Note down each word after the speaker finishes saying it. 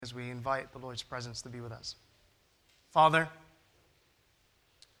as we invite the Lord's presence to be with us. Father,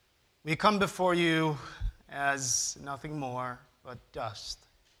 we come before you as nothing more but dust.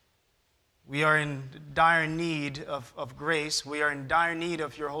 We are in dire need of grace. We are in dire need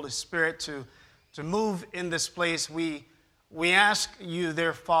of your Holy Spirit to move in this place. We ask you,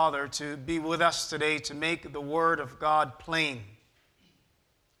 dear Father, to be with us today to make the Word of God plain.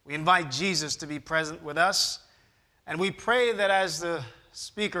 We invite Jesus to be present with us, and we pray that as the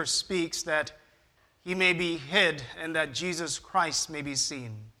speaker speaks, that he may be hid and that Jesus Christ may be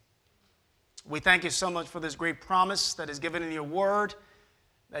seen. We thank you so much for this great promise that is given in your word,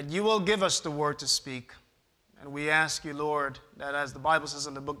 that you will give us the word to speak. And we ask you, Lord, that as the Bible says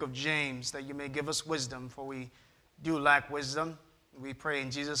in the book of James, that you may give us wisdom, for we do lack wisdom. We pray in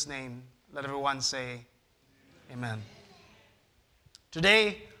Jesus' name. Let everyone say amen.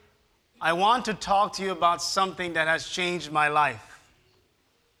 Today, I want to talk to you about something that has changed my life.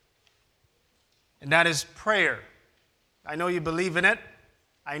 And that is prayer. I know you believe in it.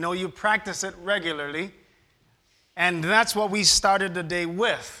 I know you practice it regularly. And that's what we started the day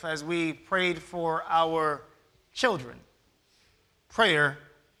with as we prayed for our children. Prayer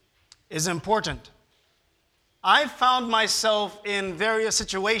is important. I found myself in various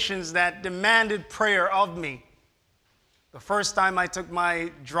situations that demanded prayer of me. The first time I took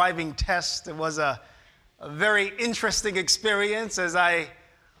my driving test, it was a very interesting experience as I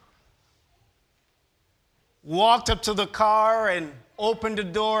walked up to the car and opened the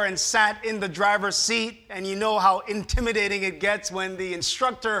door and sat in the driver's seat. And you know how intimidating it gets when the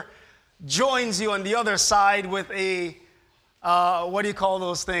instructor joins you on the other side with a, what do you call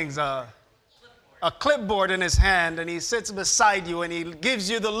those things? A clipboard in his hand, and he sits beside you and he gives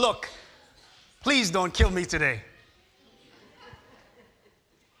you the look. Please don't kill me today.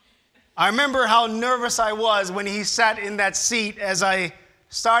 I remember how nervous I was when he sat in that seat as I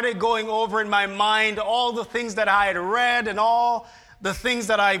started going over in my mind all the things that I had read and all the things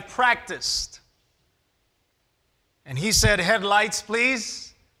that I practiced. And he said, "Headlights,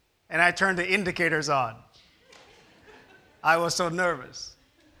 please." And I turned the indicators on. I was so nervous.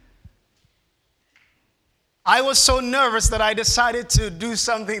 I was so nervous that I decided to do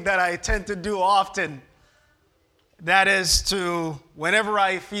something that I tend to do often. That is to, whenever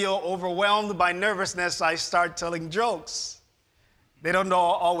I feel overwhelmed by nervousness, I start telling jokes. They don't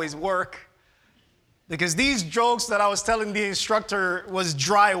always work, because these jokes that I was telling the instructor was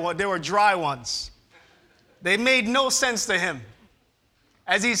dry. They were dry ones. They made no sense to him.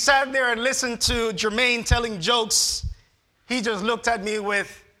 As he sat there and listened to Jermaine telling jokes, he just looked at me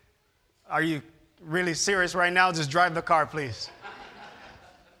with, "Are you really serious right now? Just drive the car, please."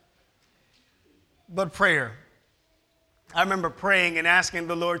 But prayer. I remember praying and asking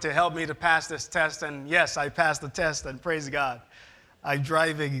the Lord to help me to pass this test, and yes, I passed the test, and praise God. I'm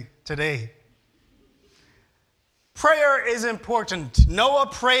driving today. Prayer is important. Noah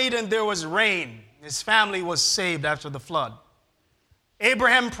prayed and there was rain. His family was saved after the flood.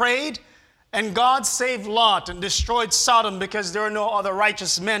 Abraham prayed and God saved Lot and destroyed Sodom because there were no other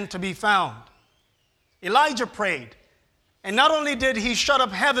righteous men to be found. Elijah prayed, and not only did he shut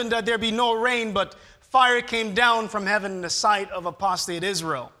up heaven that there be no rain, but fire came down from heaven in the sight of apostate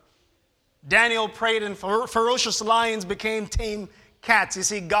Israel. Daniel prayed and ferocious lions became tame cats. You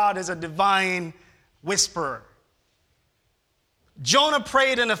see, God is a divine whisperer. Jonah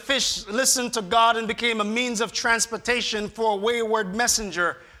prayed and a fish listened to God and became a means of transportation for a wayward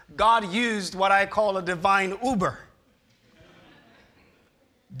messenger. God used what I call a divine Uber.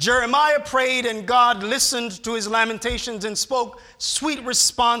 Jeremiah prayed and God listened to his lamentations and spoke sweet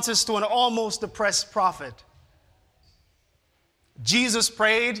responses to an almost depressed prophet. Jesus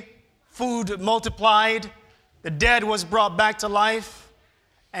prayed, food multiplied, the dead was brought back to life,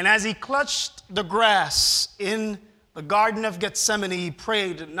 and as he clutched the grass in the Garden of Gethsemane, he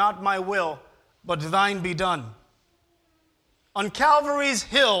prayed, "Not my will, but thine be done." On Calvary's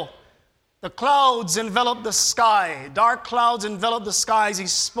hill, the clouds enveloped the sky. Dark clouds enveloped the skies. He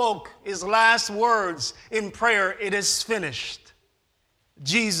spoke his last words in prayer, "It is finished."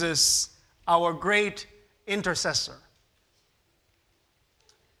 Jesus, our great intercessor.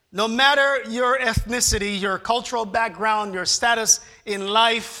 No matter your ethnicity, your cultural background, your status in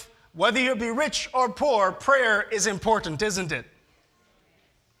life, whether you be rich or poor, prayer is important, isn't it?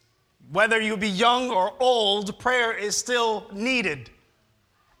 Whether you be young or old, prayer is still needed.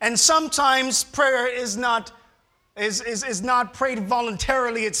 And sometimes prayer is not prayed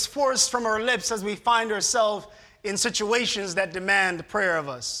voluntarily. It's forced from our lips as we find ourselves in situations that demand prayer of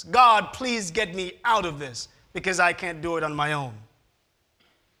us. "God, please get me out of this because I can't do it on my own."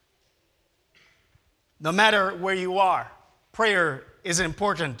 No matter where you are, prayer is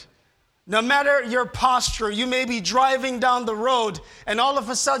important. No matter your posture, you may be driving down the road and all of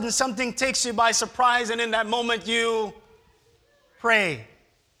a sudden something takes you by surprise, and in that moment you pray.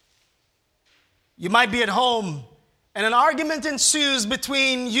 You might be at home and an argument ensues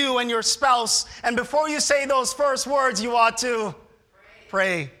between you and your spouse, and before you say those first words, you ought to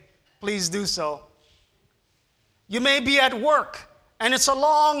pray. Please do so. You may be at work and it's a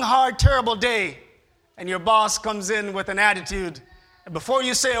long, hard, terrible day, and your boss comes in with an attitude. And before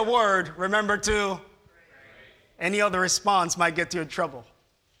you say a word, remember to pray. Any other response might get you in trouble.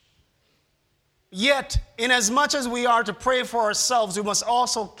 Yet, inasmuch as we are to pray for ourselves, we must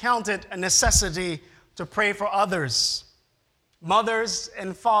also count it a necessity to pray for others. Mothers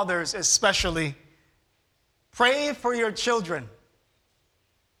and fathers especially. Pray for your children.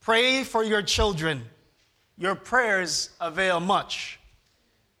 Pray for your children. Your prayers avail much.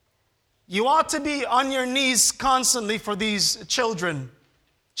 You ought to be on your knees constantly for these children.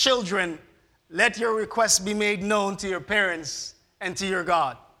 Children, let your requests be made known to your parents and to your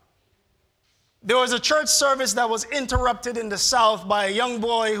God. There was a church service that was interrupted in the South by a young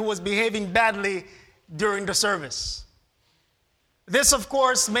boy who was behaving badly during the service. This, of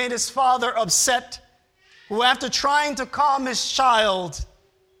course, made his father upset, who after trying to calm his child,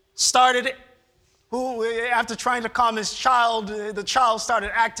 the child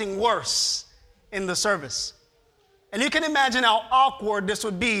started acting worse in the service. And you can imagine how awkward this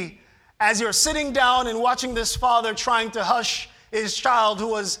would be as you're sitting down and watching this father trying to hush his child who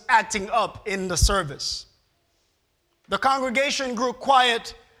was acting up in the service. The congregation grew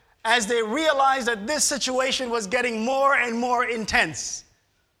quiet as they realized that this situation was getting more and more intense.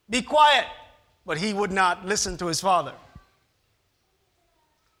 Be quiet, but he would not listen to his father.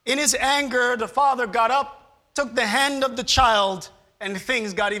 In his anger, the father got up, took the hand of the child, and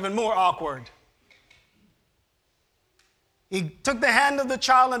things got even more awkward. He took the hand of the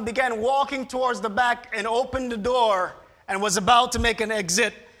child and began walking towards the back and opened the door and was about to make an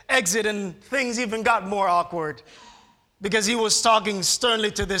exit, and things even got more awkward because he was talking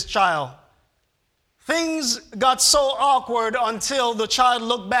sternly to this child. Things got so awkward until the child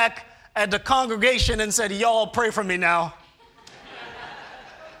looked back at the congregation and said, "Y'all pray for me now."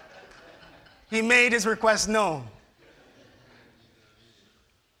 He made his request known.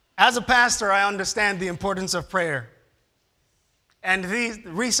 As a pastor, I understand the importance of prayer. And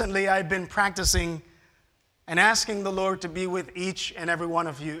recently, I've been practicing and asking the Lord to be with each and every one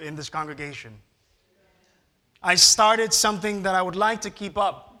of you in this congregation. I started something that I would like to keep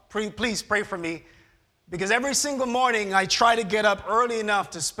up. Please pray for me, because every single morning I try to get up early enough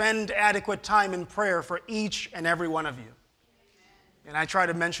to spend adequate time in prayer for each and every one of you. And I try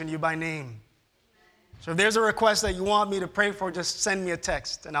to mention you by name. So if there's a request that you want me to pray for, just send me a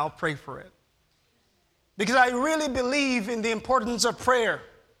text and I'll pray for it. Because I really believe in the importance of prayer.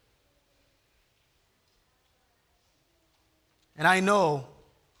 And I know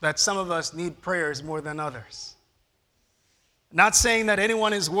that some of us need prayers more than others. Not saying that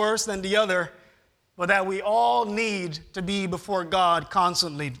anyone is worse than the other, but that we all need to be before God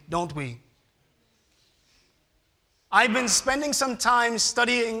constantly, don't we? I've been spending some time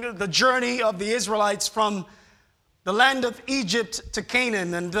studying the journey of the Israelites from the land of Egypt to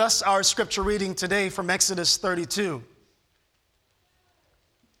Canaan, and thus our scripture reading today from Exodus 32.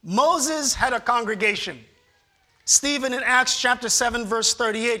 Moses had a congregation. Stephen in Acts chapter 7 verse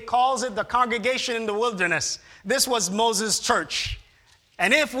 38 calls it the congregation in the wilderness. This was Moses' church.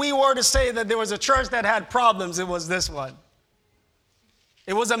 And if we were to say that there was a church that had problems, it was this one.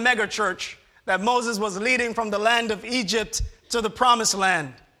 It was a mega church that Moses was leading from the land of Egypt to the promised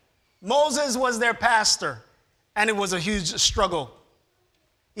land. Moses was their pastor, and it was a huge struggle.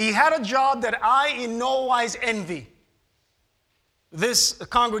 He had a job that I in no wise envy. This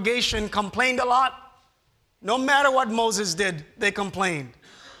congregation complained a lot. No matter what Moses did, they complained.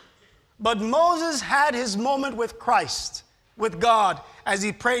 But Moses had his moment with Christ, with God, as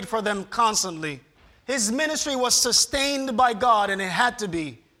he prayed for them constantly. His ministry was sustained by God, and it had to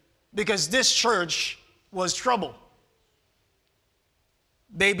be, because this church was trouble.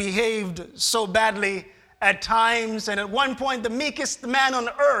 They behaved so badly at times, and at one point, the meekest man on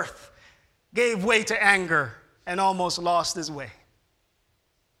earth gave way to anger and almost lost his way.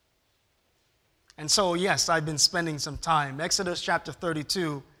 And so, yes, I've been spending some time. Exodus chapter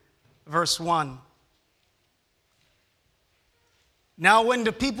 32, verse 1. Now, when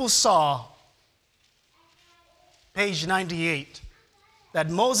the people saw, page 98, that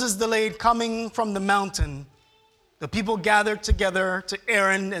Moses delayed coming from the mountain, the people gathered together to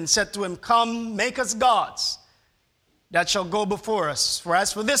Aaron and said to him, "Come, make us gods that shall go before us. For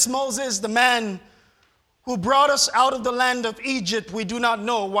as for this Moses, the man who brought us out of the land of Egypt, we do not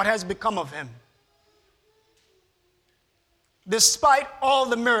know what has become of him. Despite all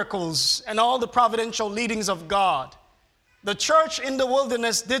the miracles and all the providential leadings of God, the church in the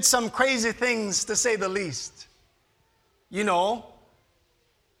wilderness did some crazy things, to say the least. You know,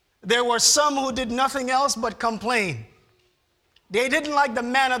 there were some who did nothing else but complain. They didn't like the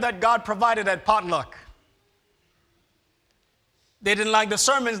manna that God provided at potluck. They didn't like the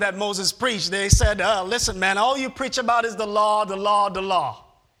sermons that Moses preached. They said, listen, man, all you preach about is the law, the law, the law.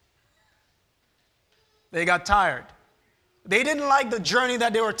 They got tired. They didn't like the journey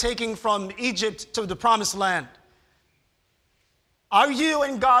that they were taking from Egypt to the promised land. Are you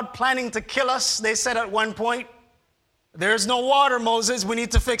and God planning to kill us? They said at one point. There's no water, Moses. We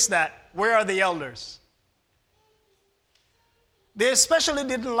need to fix that. Where are the elders? They especially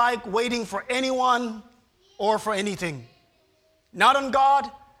didn't like waiting for anyone or for anything. Not on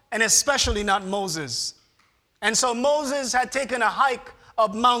God, and especially not Moses. And so Moses had taken a hike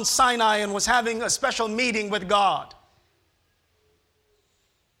up Mount Sinai and was having a special meeting with God.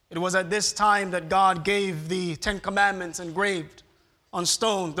 It was at this time that God gave the 10 Commandments engraved on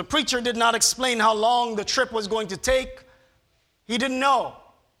stone. The preacher did not explain how long the trip was going to take. He didn't know.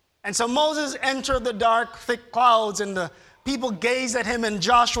 And so Moses entered the dark, thick clouds, and the people gazed at him and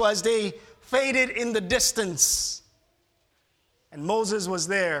Joshua as they faded in the distance. And Moses was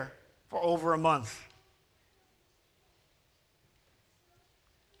there for over a month.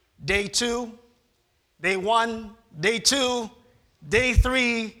 Day 2, day 1, day 2, day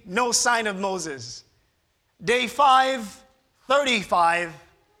 3, no sign of Moses. Day 5, 35,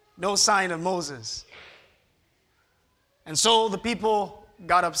 no sign of Moses. And so the people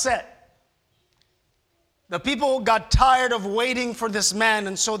got upset. The people got tired of waiting for this man,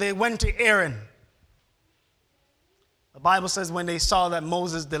 and so they went to Aaron. The Bible says when they saw that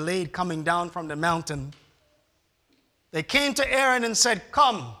Moses delayed coming down from the mountain, they came to Aaron and said,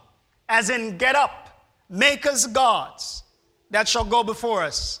 come, as in get up, make us gods that shall go before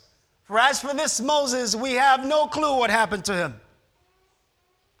us. For as for this Moses, we have no clue what happened to him.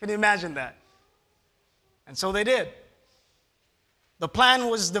 Can you imagine that? And so they did. The plan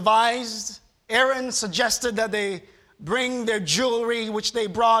was devised. Aaron suggested that they bring their jewelry, which they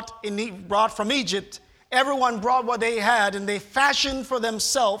brought from Egypt. Everyone brought what they had, and they fashioned for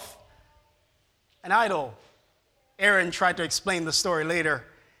themselves an idol. Aaron tried to explain the story later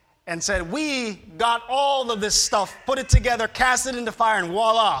and said, we got all of this stuff, put it together, cast it into fire, and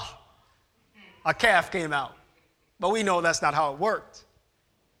voila, a calf came out. But we know that's not how it worked.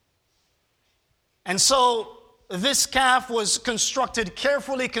 And so this calf was constructed,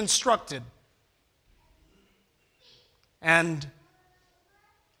 carefully constructed. And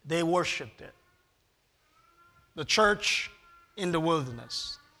they worshiped it. The church in the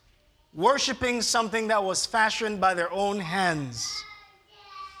wilderness, worshiping something that was fashioned by their own hands.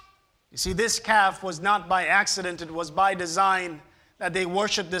 You see, this calf was not by accident, it was by design that they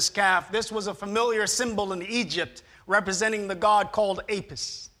worshiped this calf. This was a familiar symbol in Egypt representing the god called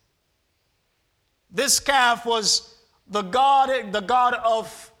Apis. This calf was the god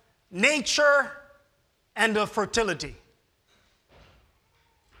of nature and of fertility.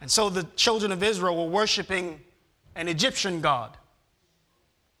 And so the children of Israel were worshiping an Egyptian god.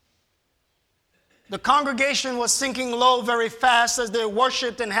 The congregation was sinking low very fast as they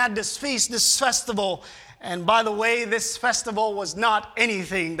worshiped and had this feast, this festival. And by the way, this festival was not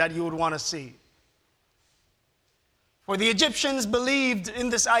anything that you would want to see. For the Egyptians believed in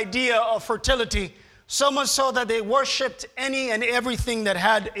this idea of fertility, so much so that they worshiped any and everything that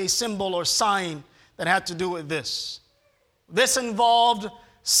had a symbol or sign that had to do with this. This involved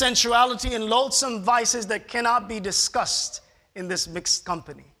sensuality and loathsome vices that cannot be discussed in this mixed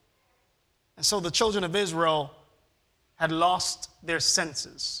company. And so the children of Israel had lost their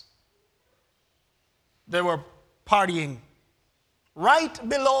senses. They were partying right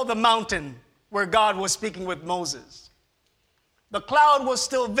below the mountain where God was speaking with Moses. The cloud was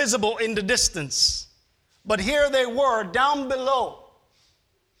still visible in the distance, but here they were down below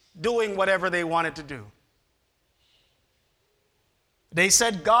doing whatever they wanted to do. They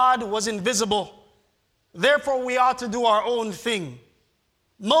said God was invisible, therefore we ought to do our own thing.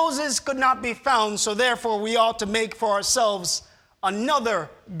 Moses could not be found, so therefore we ought to make for ourselves another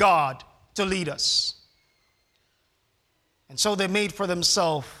God to lead us. And so they made for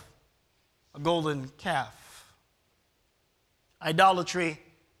themselves a golden calf. Idolatry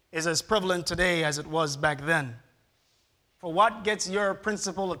is as prevalent today as it was back then. For what gets your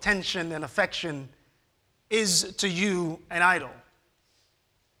principal attention and affection is to you an idol.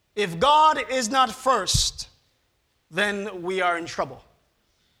 If God is not first, then we are in trouble.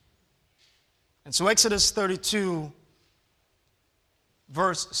 And so Exodus 32,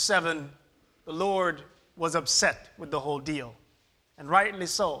 verse 7, the Lord was upset with the whole deal, and rightly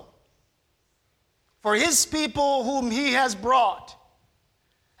so. For his people whom he has brought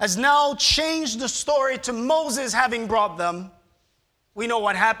has now changed the story to Moses having brought them. We know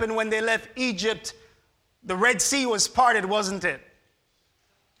what happened when they left Egypt. The Red Sea was parted, wasn't it?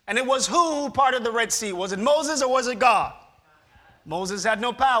 And it was who parted the Red Sea? Was it Moses or was it God? Moses had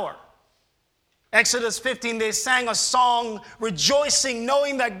no power. Exodus 15, they sang a song rejoicing,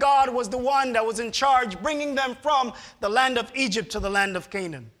 knowing that God was the one that was in charge, bringing them from the land of Egypt to the land of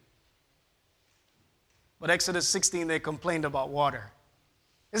Canaan. But Exodus 16, they complained about water.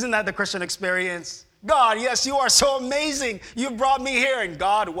 Isn't that the Christian experience? God, yes, you are so amazing. You brought me here. And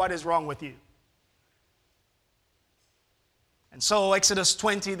God, what is wrong with you? And so Exodus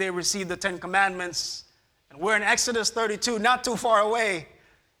 20, they received the 10 Commandments. And we're in Exodus 32, not too far away.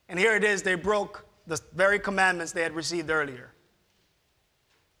 And here it is, they broke the very commandments they had received earlier.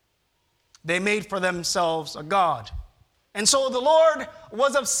 They made for themselves a god. And so the Lord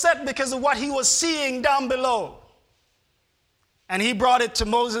was upset because of what he was seeing down below. And he brought it to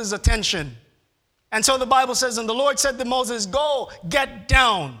Moses' attention. And so the Bible says, and the Lord said to Moses, go, get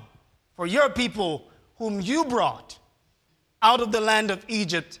down, for your people whom you brought out of the land of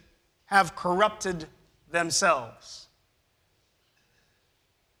Egypt have corrupted themselves.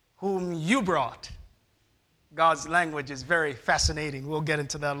 Whom you brought. God's language is very fascinating. We'll get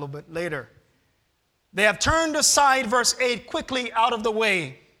into that a little bit later. They have turned aside, verse 8, quickly out of the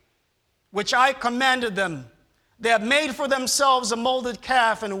way, which I commanded them. They have made for themselves a molded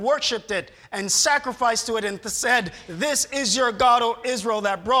calf and worshipped it and sacrificed to it and said, this is your God, O Israel,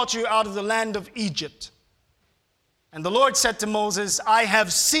 that brought you out of the land of Egypt. And the Lord said to Moses, I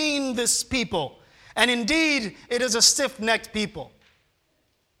have seen this people, and indeed it is a stiff-necked people.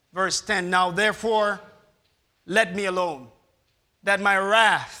 Verse 10, now therefore let me alone, that my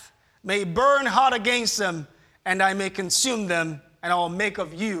wrath may burn hot against them, and I may consume them, and I will make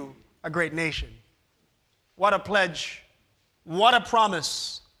of you a great nation. What a pledge, what a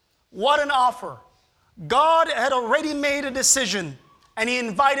promise, what an offer. God had already made a decision, and he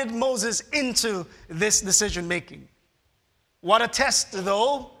invited Moses into this decision making. What a test,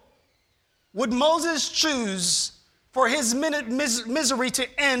 though. Would Moses choose for his misery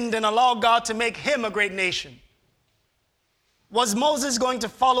to end and allow God to make him a great nation? Was Moses going to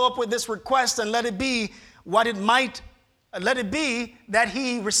follow up with this request and let it be that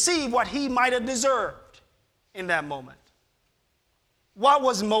he received what he might have deserved in that moment? What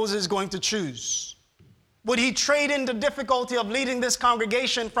was Moses going to choose? Would he trade in the difficulty of leading this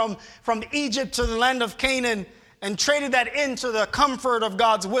congregation from Egypt to the land of Canaan and traded that into the comfort of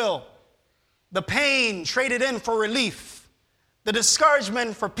God's will? The pain traded in for relief, the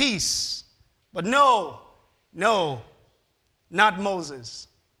discouragement for peace. But no, not Moses.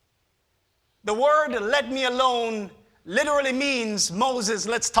 The word let me alone literally means, Moses,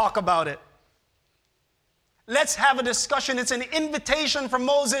 let's talk about it. Let's have a discussion. It's an invitation from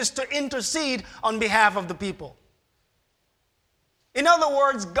Moses to intercede on behalf of the people. In other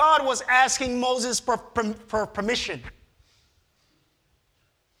words, God was asking Moses for permission.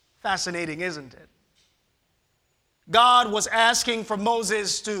 Fascinating, isn't it? God was asking for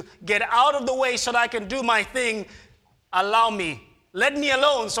Moses to get out of the way so that I can do my thing. Allow me. Let me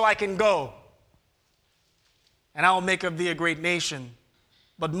alone so I can go. And I will make of thee a great nation.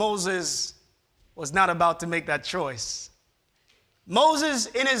 But Moses was not about to make that choice. Moses,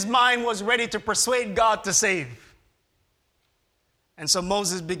 in his mind, was ready to persuade God to save. And so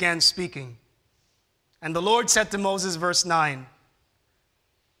Moses began speaking. And the Lord said to Moses, verse 9,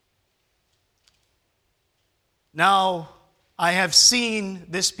 now I have seen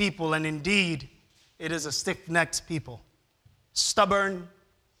this people, and indeed it is a stiff-necked people, stubborn,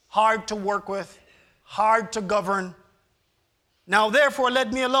 hard to work with, hard to govern. Now therefore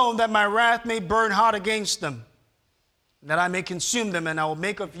let me alone, that my wrath may burn hot against them, that I may consume them, and I will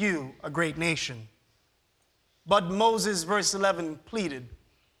make of you a great nation. But Moses, verse 11, pleaded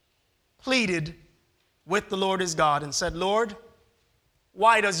with the Lord his God and said, Lord,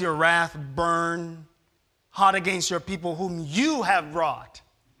 why does your wrath burn hot against your people whom you have brought?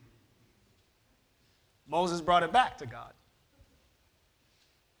 Moses brought it back to God.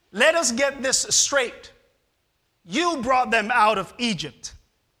 Let us get this straight. You brought them out of Egypt.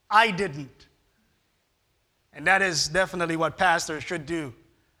 I didn't. And that is definitely what pastors should do.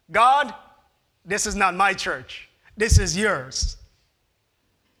 God, this is not my church. This is yours.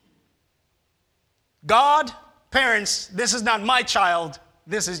 God, parents, this is not my child.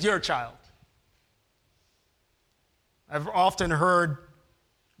 This is your child. I've often heard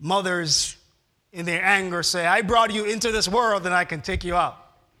mothers in their anger say, I brought you into this world and I can take you out.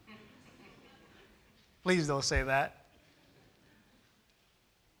 Please don't say that.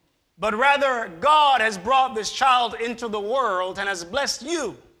 But rather, God has brought this child into the world and has blessed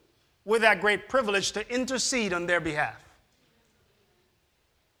you with that great privilege to intercede on their behalf.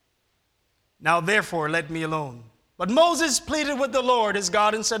 Now, therefore, let me alone. But Moses pleaded with the Lord his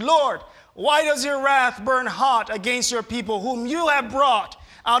God and said, Lord, why does your wrath burn hot against your people whom you have brought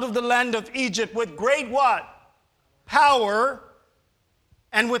out of the land of Egypt with great what? Power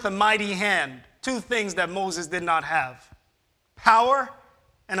and with a mighty hand. Two things that Moses did not have. Power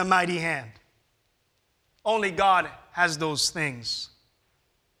and a mighty hand. Only God has those things.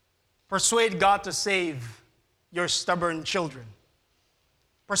 Persuade God to save your stubborn children.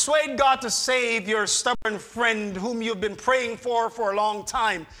 Persuade God to save your stubborn friend whom you've been praying for a long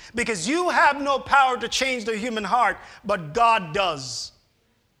time, because you have no power to change the human heart, but God does.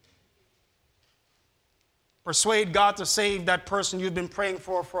 Persuade God to save that person you've been praying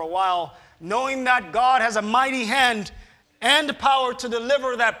for a while, knowing that God has a mighty hand and power to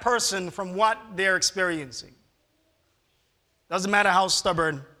deliver that person from what they're experiencing. Doesn't matter how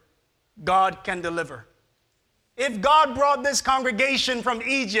stubborn, God can deliver. If God brought this congregation from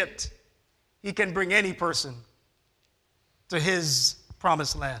Egypt, he can bring any person to his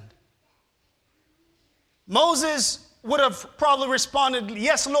promised land. Moses would have probably responded,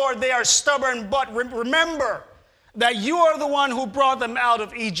 yes, Lord, they are stubborn, but remember that you are the one who brought them out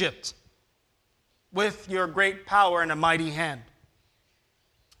of Egypt with your great power and a mighty hand.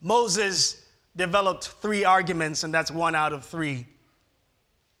 Moses developed 3 arguments, and that's 1 out of 3.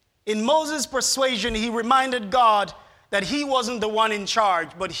 In Moses' persuasion, he reminded God that he wasn't the one in charge,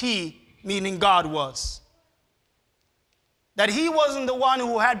 but he, meaning God, was. That he wasn't the one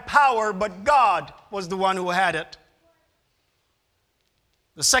who had power, but God was the one who had it.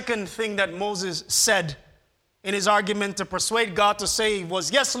 The second thing that Moses said in his argument to persuade God to save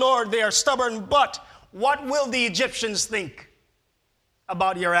was, yes, Lord, they are stubborn, but what will the Egyptians think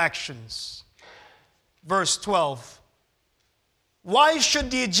about your actions? Verse 12. Why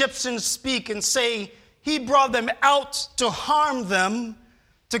should the Egyptians speak and say, he brought them out to harm them,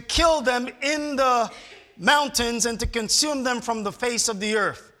 to kill them in the mountains, and to consume them from the face of the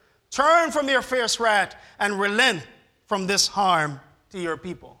earth? Turn from your fierce wrath and relent from this harm to your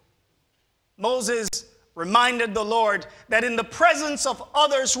people. Moses reminded the Lord that in the presence of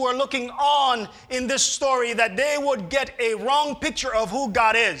others who are looking on in this story, that they would get a wrong picture of who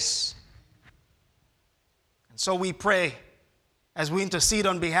God is. And so we pray, as we intercede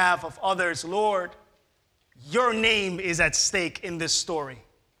on behalf of others, Lord, your name is at stake in this story,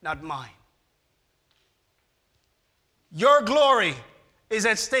 not mine. Your glory is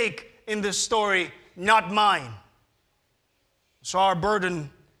at stake in this story, not mine. So our burden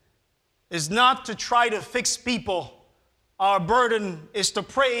is not to try to fix people. Our burden is to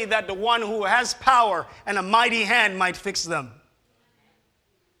pray that the one who has power and a mighty hand might fix them.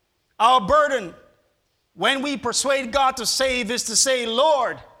 Our burden, when we persuade God to save, is to say,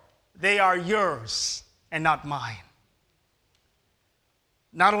 Lord, they are yours and not mine.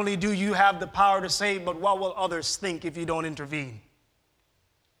 Not only do you have the power to save, but what will others think if you don't intervene?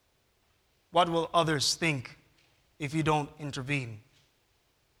 What will others think if you don't intervene?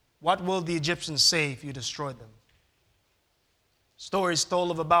 What will the Egyptians say if you destroy them? Stories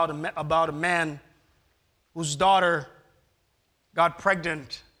told about a man whose daughter got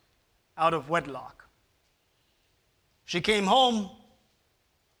pregnant out of wedlock. She came home,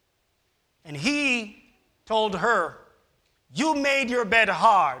 and he told her, you made your bed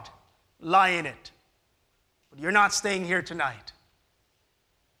hard, lie in it, but you're not staying here tonight.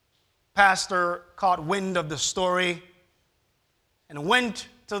 Pastor caught wind of the story and went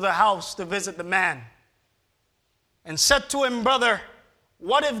to the house to visit the man and said to him, brother,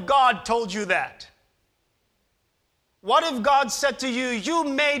 what if God told you that? What if God said to you, you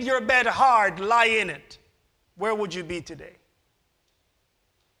made your bed hard, lie in it? Where would you be today?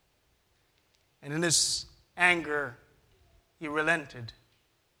 And in his anger, he relented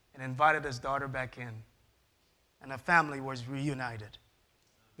and invited his daughter back in. And a family was reunited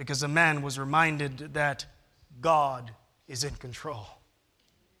because the man was reminded that God is in control.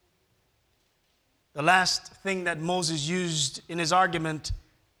 The last thing that Moses used in his argument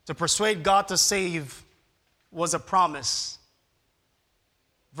to persuade God to save was a promise.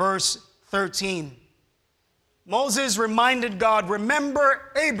 Verse 13. Moses reminded God,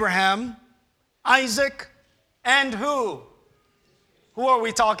 remember Abraham, Isaac, and who? Who are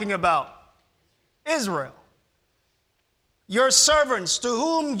we talking about? Israel. your servants, to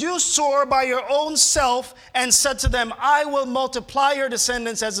whom you swore by your own self, and said to them, I will multiply your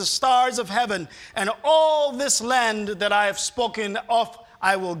descendants as the stars of heaven, and all this land that I have spoken of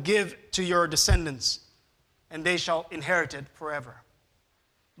I will give to your descendants, and they shall inherit it forever.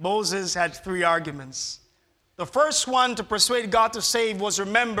 Moses had 3 arguments. The first one to persuade God to save was,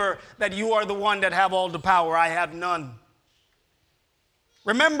 remember that you are the one that have all the power. I have none.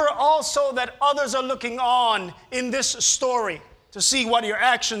 Remember also that others are looking on in this story to see what your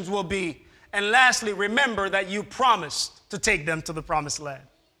actions will be. And lastly, remember that you promised to take them to the promised land.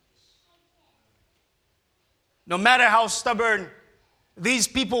 No matter how stubborn these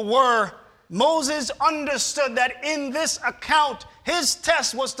people were, Moses understood that in this account, his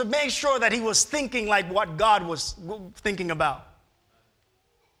test was to make sure that he was thinking like what God was thinking about.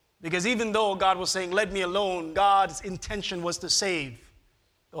 Because even though God was saying, let me alone, God's intention was to save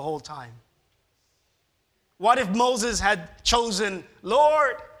the whole time. What if Moses had chosen,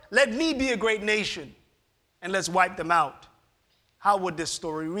 Lord, let me be a great nation and let's wipe them out? How would this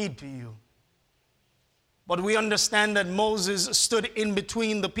story read to you? But we understand that Moses stood in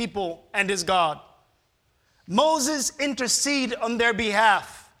between the people and his God. Moses interceded on their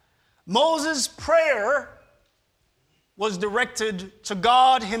behalf. Moses' prayer was directed to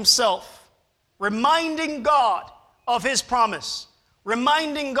God himself, reminding God of his promise,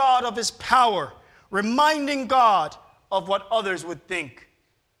 reminding God of his power, reminding God of what others would think.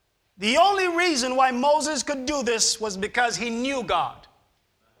 The only reason why Moses could do this was because he knew God.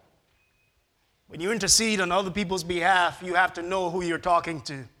 When you intercede on other people's behalf, you have to know who you're talking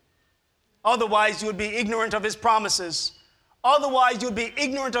to. Otherwise, you would be ignorant of his promises. Otherwise, you'd be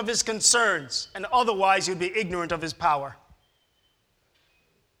ignorant of his concerns. And otherwise, you'd be ignorant of his power.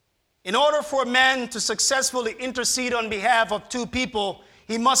 In order for man to successfully intercede on behalf of 2 people,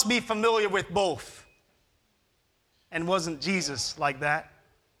 he must be familiar with both. And wasn't Jesus like that?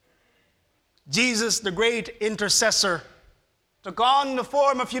 Jesus, the great intercessor, took on the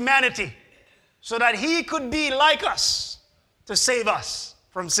form of humanity so that he could be like us to save us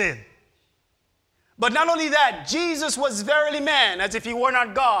from sin. But not only that, Jesus was verily man, as if he were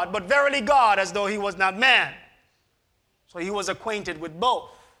not God, but verily God, as though he was not man. So he was acquainted with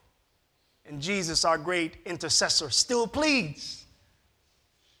both. And Jesus, our great intercessor, still pleads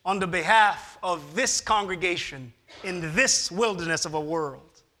on the behalf of this congregation in this wilderness of a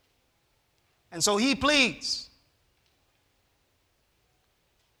world. And so he pleads.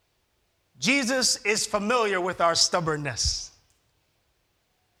 Jesus is familiar with our stubbornness.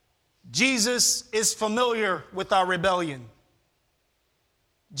 Jesus is familiar with our rebellion.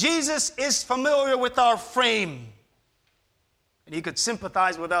 Jesus is familiar with our frame. And he could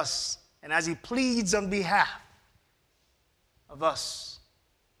sympathize with us. And as he pleads on behalf of us,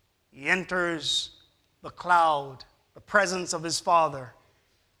 he enters the cloud, the presence of his Father,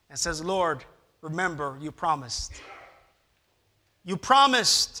 and says, Lord, remember, you promised. You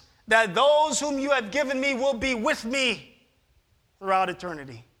promised that those whom you have given me will be with me throughout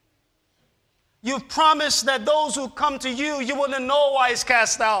eternity. You've promised that those who come to you, you will in no wise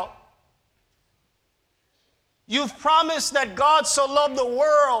cast out. You've promised that God so loved the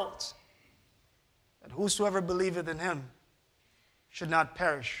world that whosoever believeth in him should not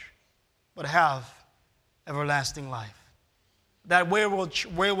perish, but have everlasting life. That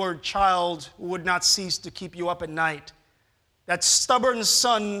wayward child who would not cease to keep you up at night. That stubborn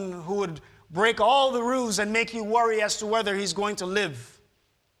son who would break all the rules and make you worry as to whether he's going to live.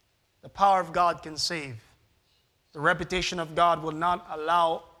 The power of God can save. The reputation of God will not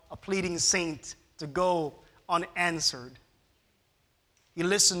allow a pleading saint to go unanswered. He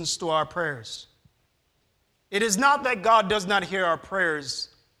listens to our prayers. It is not that God does not hear our prayers.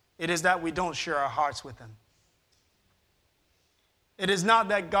 It is that we don't share our hearts with him. It is not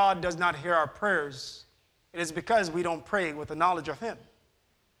that God does not hear our prayers. It is because we don't pray with the knowledge of him.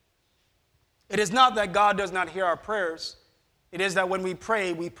 It is not that God does not hear our prayers. It is that when we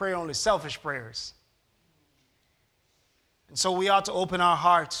pray only selfish prayers. And so we ought to open our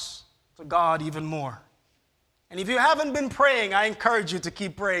hearts to God even more. And if you haven't been praying, I encourage you to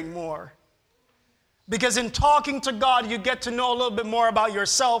keep praying more. Because in talking to God, you get to know a little bit more about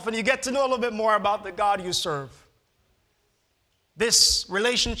yourself, and you get to know a little bit more about the God you serve. This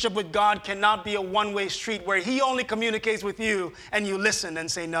relationship with God cannot be a one-way street where he only communicates with you and you listen and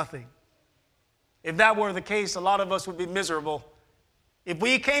say nothing. If that were the case, a lot of us would be miserable. If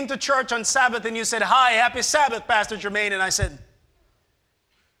we came to church on Sabbath and you said, "Hi, happy Sabbath, Pastor Jermaine," and I said,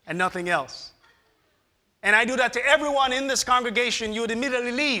 and nothing else. And I do that to everyone in this congregation, you would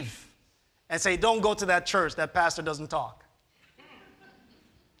immediately leave and say, "Don't go to that church, that pastor doesn't talk."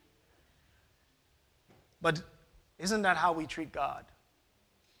 But Isn't that how we treat God?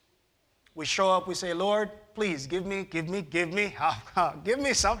 We show up, we say, Lord, please give me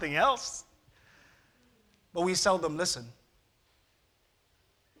something else. But we seldom listen.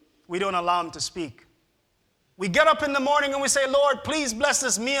 We don't allow him to speak. We get up in the morning and we say, Lord, please bless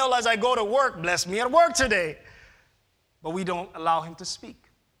this meal as I go to work. Bless me at work today. But we don't allow him to speak.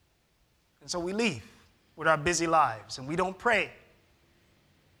 And so we leave with our busy lives and we don't pray.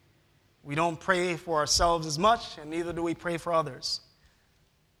 We don't pray for ourselves as much, and neither do we pray for others.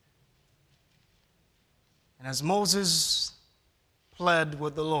 And as Moses pled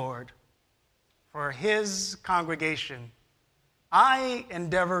with the Lord for his congregation, I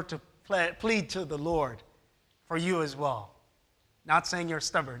endeavor to plead to the Lord for you as well. Not saying you're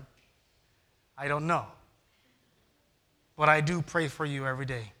stubborn. I don't know. But I do pray for you every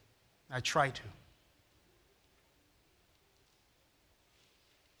day. I try to.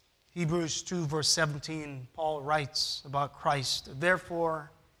 Hebrews 2, verse 17, Paul writes about Christ.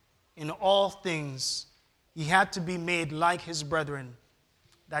 Therefore, in all things, he had to be made like his brethren,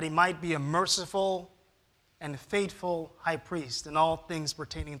 that he might be a merciful and faithful high priest in all things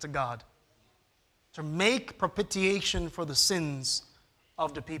pertaining to God, to make propitiation for the sins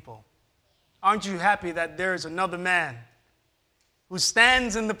of the people. Aren't you happy that there is another man who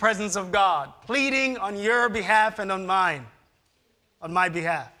stands in the presence of God, pleading on your behalf and on my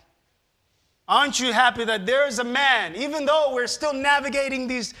behalf? Aren't you happy that there is a man, even though we're still navigating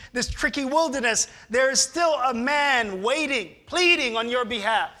this tricky wilderness, there is still a man waiting, pleading on your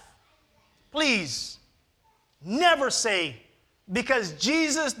behalf? Please, never say, because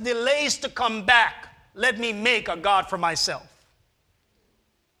Jesus delays to come back, let me make a God for myself.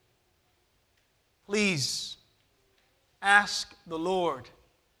 Please, ask the Lord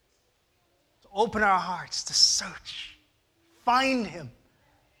to open our hearts, to search, find him.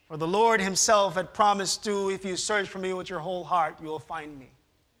 For the Lord himself had promised to, if you search for me with your whole heart, you will find me.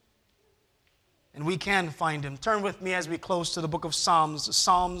 And we can find him. Turn with me as we close to the book of Psalms,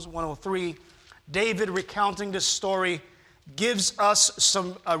 Psalms 103. David, recounting this story, gives us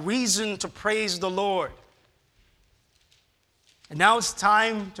a reason to praise the Lord. And now it's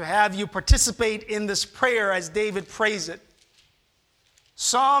time to have you participate in this prayer as David prays it.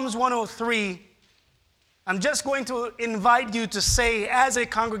 Psalms 103. I'm just going to invite you to say, as a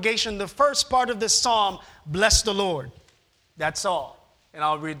congregation, the first part of this psalm, bless the Lord. That's all. And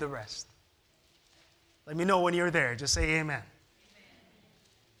I'll read the rest. Let me know when you're there. Just say amen. Amen.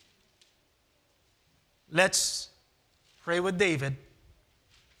 Let's pray with David.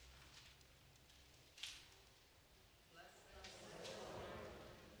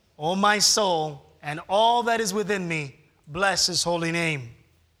 O my soul, and all that is within me, bless his holy name.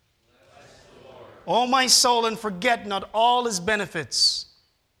 O my soul, and forget not all his benefits.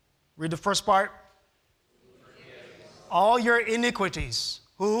 Read the first part. All your iniquities.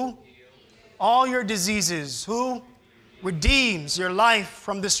 Who? All your diseases. Who? Redeems your life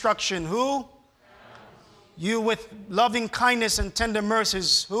from destruction. Who? You with loving kindness and tender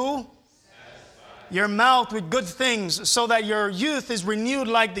mercies. Who? Your mouth with good things, so that your youth is renewed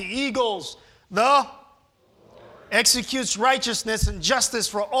like the eagles. The executes righteousness and justice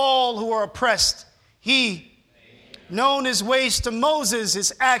for all who are oppressed. He, known his ways to Moses,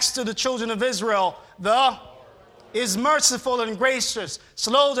 his acts to the children of Israel. The is merciful and gracious,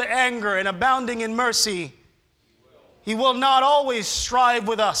 slow to anger and abounding in mercy. He will not always strive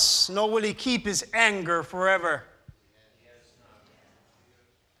with us, nor will he keep his anger forever.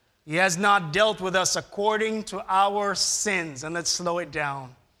 He has not dealt with us according to our sins. And let's slow it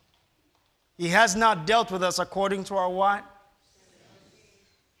down. He has not dealt with us according to our what?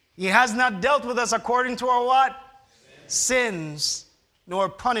 He has not dealt with us according to our what? Sins, nor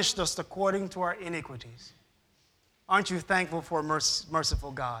punished us according to our iniquities. Aren't you thankful for a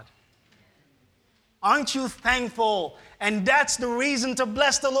merciful God? Aren't you thankful? And that's the reason to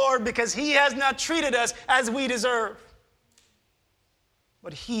bless the Lord, because he has not treated us as we deserve.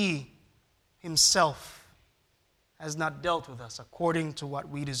 But he himself has not dealt with us according to what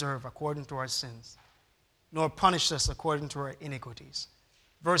we deserve, according to our sins, nor punished us according to our iniquities.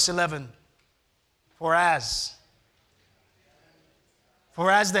 Verse 11, for as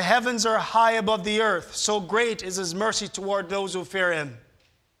the heavens are high above the earth, so great is his mercy toward those who fear him.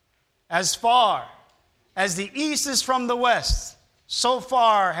 As far as the east is from the west, so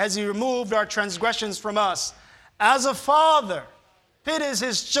far has he removed our transgressions from us. As a father pities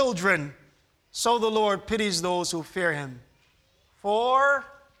his children, so the Lord pities those who fear him. For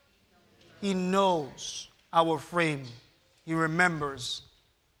he knows our frame. He remembers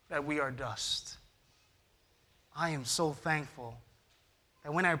that we are dust. I am so thankful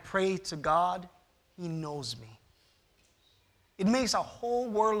that when I pray to God, he knows me. It makes a whole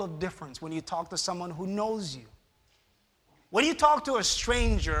world of difference when you talk to someone who knows you. When you talk to a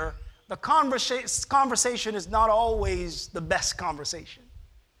stranger, the conversation is not always the best conversation.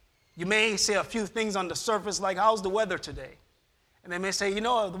 You may say a few things on the surface like, how's the weather today? And they may say,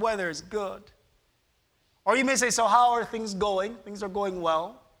 the weather is good. Or you may say, so how are things going? Things are going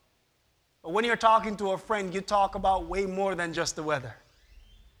well. But when you're talking to a friend, you talk about way more than just the weather.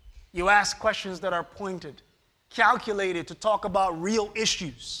 You ask questions that are pointed, calculated to talk about real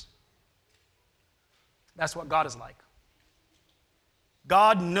issues. That's what God is like.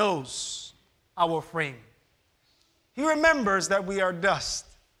 God knows our frame. He remembers that we are dust.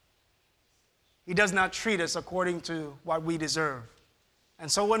 He does not treat us according to what we deserve.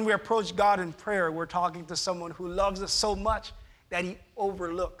 And so when we approach God in prayer, we're talking to someone who loves us so much that he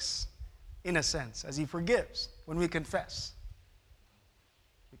overlooks, in a sense, as he forgives when we confess.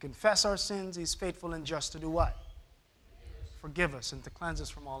 We confess our sins, he's faithful and just to do what? Forgive us and to cleanse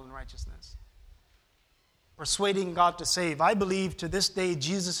us from all unrighteousness. Persuading God to save. I believe to this day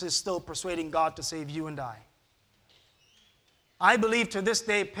Jesus is still persuading God to save you and I. I believe to this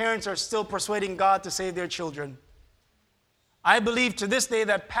day parents are still persuading God to save their children. I believe to this day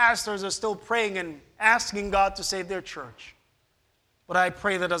that pastors are still praying and asking God to save their church. But I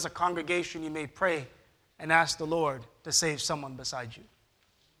pray that as a congregation you may pray and ask the Lord to save someone beside you.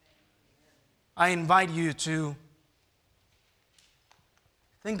 I invite you to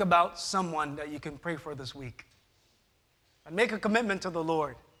think about someone that you can pray for this week. And make a commitment to the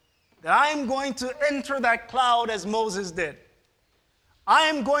Lord that I am going to enter that cloud as Moses did. I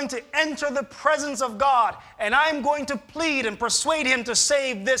am going to enter the presence of God and I am going to plead and persuade him to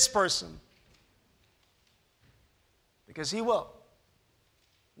save this person. Because he will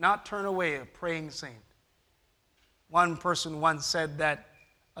not turn away a praying saint. One person once said that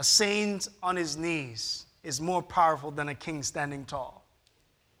a saint on his knees is more powerful than a king standing tall.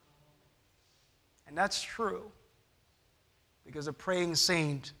 And that's true, because a praying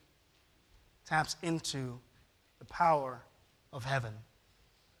saint taps into the power of heaven.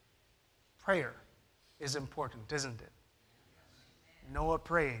 Prayer is important, isn't it? Noah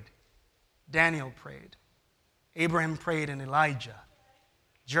prayed. Daniel prayed. Abraham prayed, and Elijah,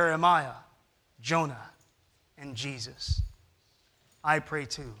 Jeremiah, Jonah, and Jesus. I pray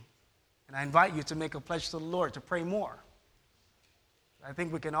too. And I invite you to make a pledge to the Lord to pray more. I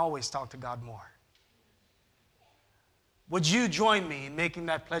think we can always talk to God more. Would you join me in making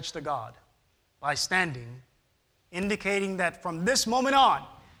that pledge to God by standing, indicating that from this moment on,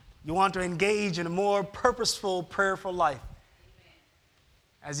 you want to engage in a more purposeful, prayerful life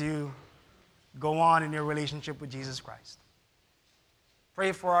as you go on in your relationship with Jesus Christ.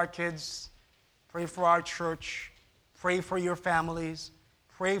 Pray for our kids. Pray for our church. Pray for your families.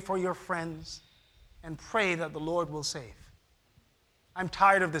 Pray for your friends. And pray that the Lord will save. I'm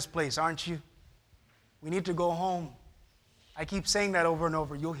tired of this place, aren't you? We need to go home. I keep saying that over and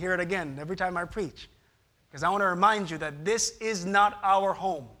over. You'll hear it again every time I preach. Because I want to remind you that this is not our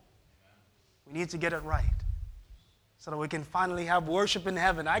home. We need to get it right so that we can finally have worship in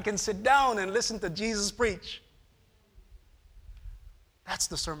heaven. I can sit down and listen to Jesus preach. That's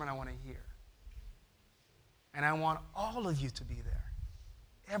the sermon I want to hear. And I want all of you to be there.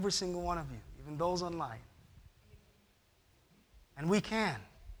 Every single one of you, even those online. And we can.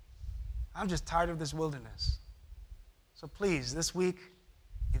 I'm just tired of this wilderness. So please, this week,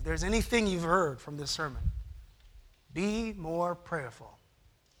 if there's anything you've heard from this sermon, be more prayerful.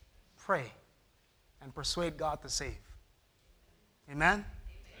 Pray and persuade God to save. Amen? Amen?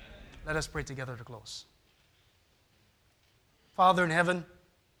 Let us pray together to close. Father in heaven,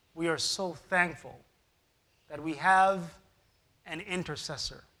 we are so thankful that we have an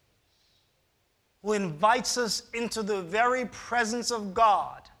intercessor who invites us into the very presence of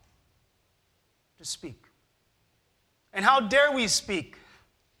God to speak. And how dare we speak?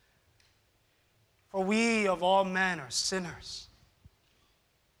 For we of all men are sinners.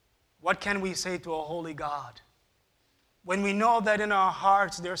 What can we say to a holy God when we know that in our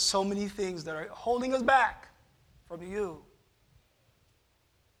hearts there are so many things that are holding us back from you?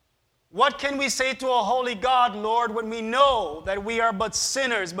 What can we say to a holy God, Lord, when we know that we are but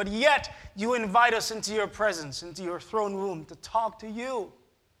sinners, but yet you invite us into your presence, into your throne room to talk to you?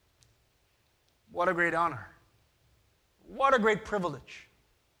 What a great honor. What a great privilege.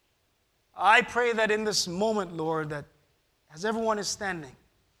 I pray that in this moment, Lord, that as everyone is standing,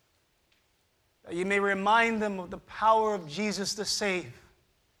 that you may remind them of the power of Jesus to save.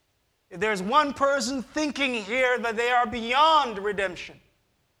 If there's one person thinking here that they are beyond redemption,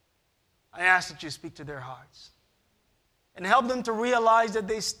 I ask that you speak to their hearts. and help them to realize that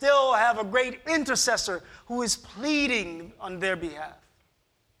they still have a great intercessor who is pleading on their behalf.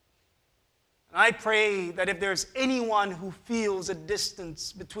 And I pray that if there's anyone who feels a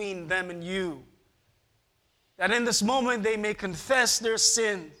distance between them and you, that in this moment they may confess their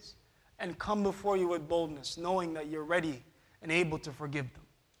sins and come before you with boldness, knowing that you're ready and able to forgive them.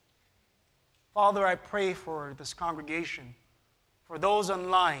 Father, I pray for this congregation, for those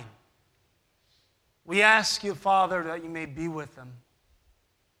online. We ask you, Father, that you may be with them.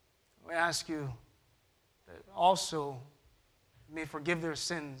 We ask you that also you may forgive their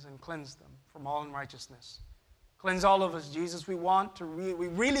sins and cleanse them from all unrighteousness. Cleanse all of us, Jesus. We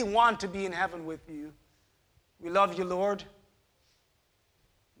really want to be in heaven with you. We love you, Lord,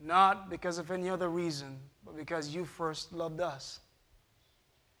 not because of any other reason, but because you first loved us.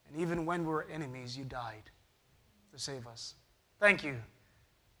 And even when we were enemies, you died to save us. Thank you.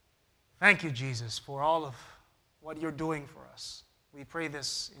 Thank you, Jesus, for all of what you're doing for us. We pray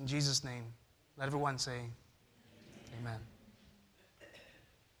this in Jesus' name. Let everyone say, amen.